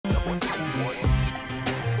A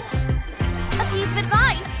piece of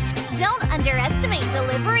advice. Don't underestimate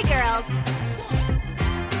delivery girls.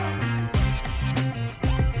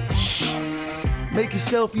 Make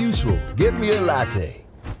yourself useful. Get me a latte.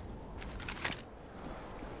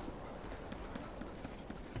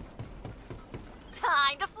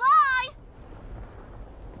 Time to fly!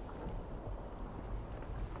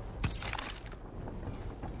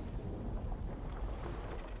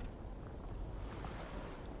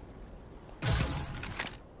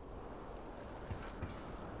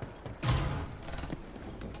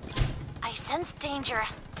 I sense danger.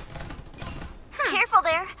 Careful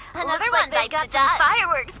there. Another one bites the dust. Some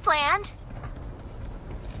fireworks planned.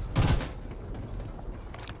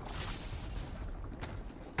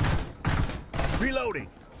 Reloading.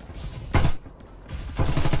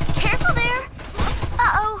 Careful there.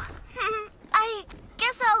 Uh-oh. I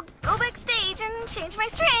guess I'll go backstage and change my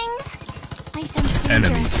strings. I sense danger.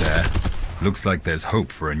 Enemies there. Looks like there's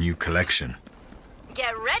hope for a new collection.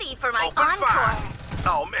 Get ready for my Open encore. fire.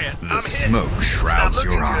 Oh man, The I'm hit. smoke shrouds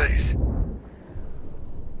your looking good. eyes.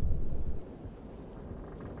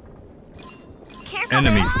 Careful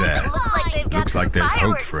Enemies there. there. Looks like there's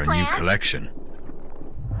hope for a new collection.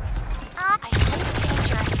 I sense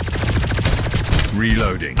danger.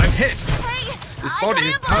 Reloading. I'm hit! Hey, This I body got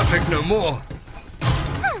is ambushed. perfect no more.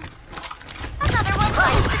 Another one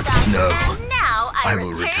bites the dust. No. And now I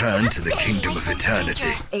will return to the kingdom of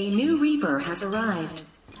eternity. A new Reaper has arrived.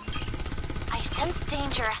 I sense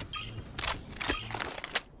danger.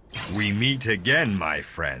 We meet again, my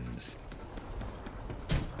friends.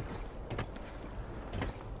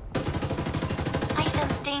 I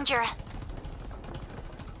sense danger.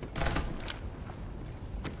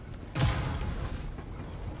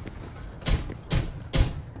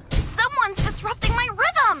 Someone's disrupting my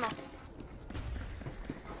rhythm!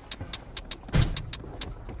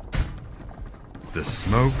 The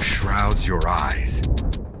smoke shrouds your eyes.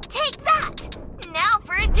 Take that! Now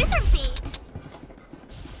for a different beat.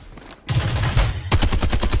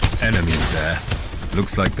 Enemies there.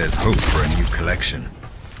 Looks like there's hope for a new collection.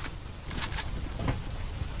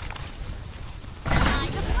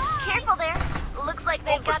 Careful there. Looks like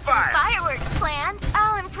they've Open got fire. some fireworks planned.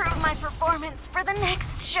 I'll improve my performance for the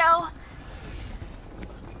next show.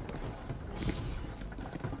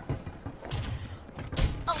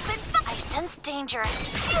 Open fire. I sense danger.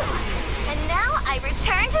 And now I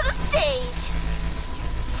return to the stage.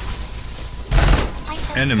 I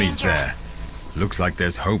sense Enemies danger. there. Looks like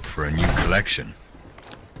there's hope for a new collection.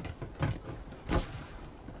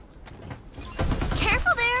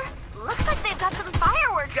 Careful there. Looks like they've got some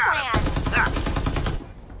fireworks Got 'em. planned. Ah.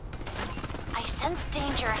 I sense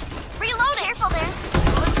danger. Reloading. Careful there.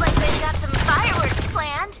 Looks like they've got some fireworks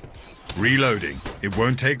planned. Reloading. It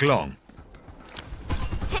won't take long.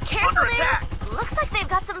 Careful Under there. attack. Looks like they've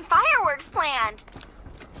got some fireworks planned.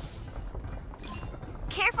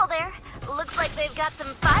 Careful there. Looks like they've got some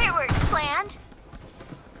fireworks planned.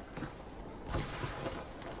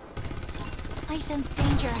 I sense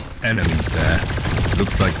danger. Enemies there.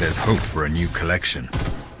 Looks like there's hope for a new collection.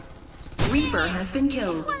 Reaper has been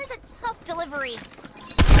killed. What is a tough delivery?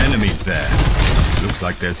 Enemies there. Looks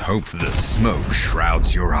like there's hope. The smoke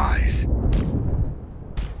shrouds your eyes.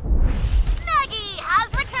 Maggie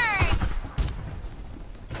has returned.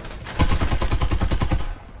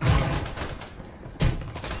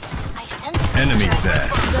 I sense danger. Enemies there.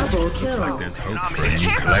 Double Looks like kill. there's hope I'm for a hit. new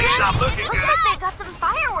Careful collection. there. Stop looking Looks good. like they've got some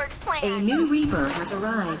fireworks planned. A new Reaper has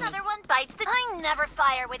arrived. Another one bites the... I never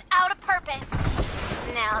fire without a purpose.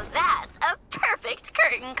 Now that's a perfect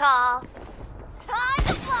curtain call. Time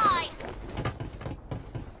to fly!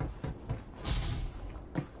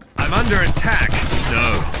 I'm under attack.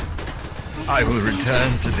 No. I will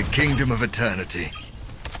return to the kingdom of eternity.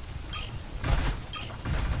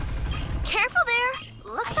 Careful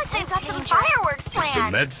there. Looks like they've got some fireworks The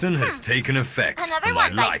planned. medicine has taken effect, Another and my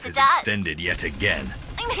one bites life the is dust. extended yet again.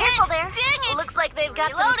 I'm careful there. Dang it! Looks like they've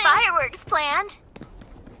got some fireworks planned.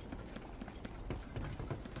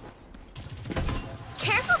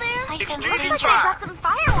 Careful there. Looks like they've got some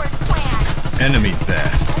fireworks planned. Enemies there.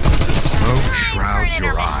 The smoke shrouds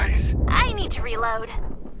your eyes. I need to reload.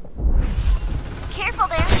 Careful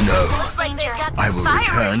there. No. Looks like they've got some I will return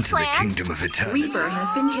fireworks to the planned. kingdom of eternity. Reaper has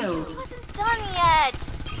been killed. It wasn't done yet.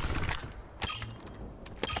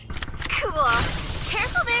 Cool.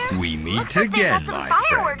 Careful there. We meet Looks like again, they've got my some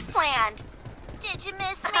fireworks friends. planned. Did you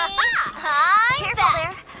miss me? Careful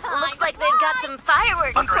there. Looks like they've got some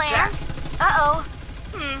fireworks Under planned. Uh-oh.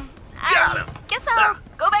 Got him. Guess I'll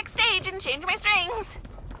go backstage and change my strings.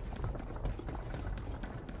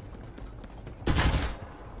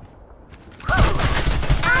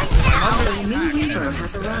 I'm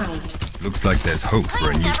has arrived. Looks like there's hope for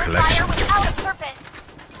a I new never collection. fire without a purpose.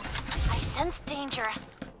 I sense danger.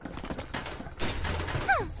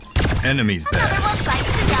 Enemies there. Another one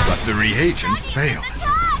bites the dust. But the reagent failed.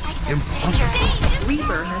 I sense Impossible. danger.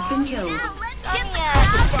 Reaper has been killed.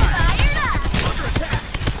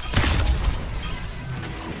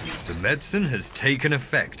 The medicine has taken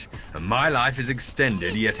effect, and my life is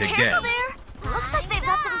extended yet again. Careful there. Looks like they've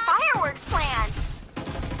got some fireworks planned.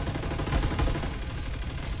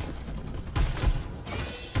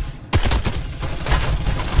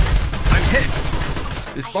 I'm hit.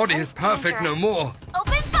 This body is sense perfect danger. no more.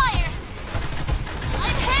 Open fire.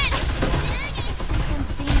 I'm hit. Dang it. I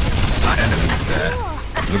sense danger. Enemies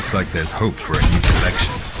there. Looks like there's hope for a new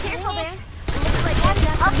collection. Careful there. Looks like they've got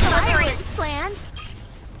some fireworks planned.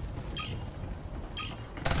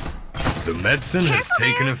 The medicine has Careful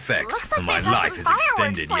taken there. effect, Looks like and my they've got life some is fireworks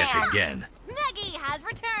extended yet planned. again. Maggie has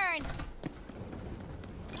returned.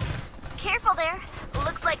 Careful there.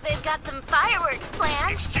 Looks like they've got some fireworks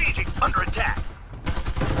planned. Exchanging under attack.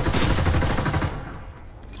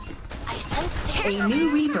 I sense A danger.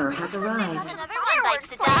 new Reaper has arrived. Another one bites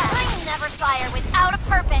the dust. I never fire without a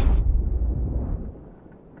purpose.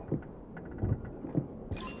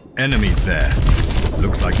 Enemies there.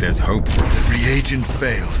 Looks like there's hope for the reagent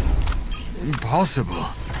failed. Impossible.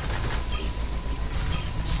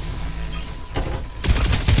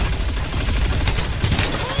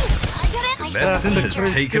 The medicine has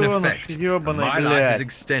taken effect, and my life is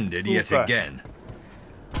extended yet Сука. again.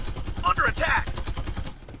 Under attack.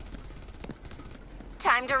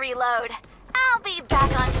 Time to reload. I'll be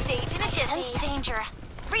back on stage in a jiffy. I sense danger.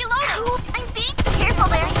 Reloading. I'm being careful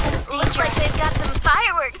there. I sense danger. Looks like they've got some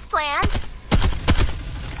fireworks planned.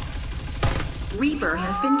 Reaper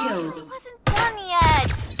has been It killed. wasn't done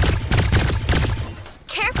yet.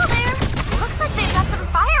 Careful there. Looks like they've got some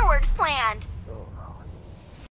fireworks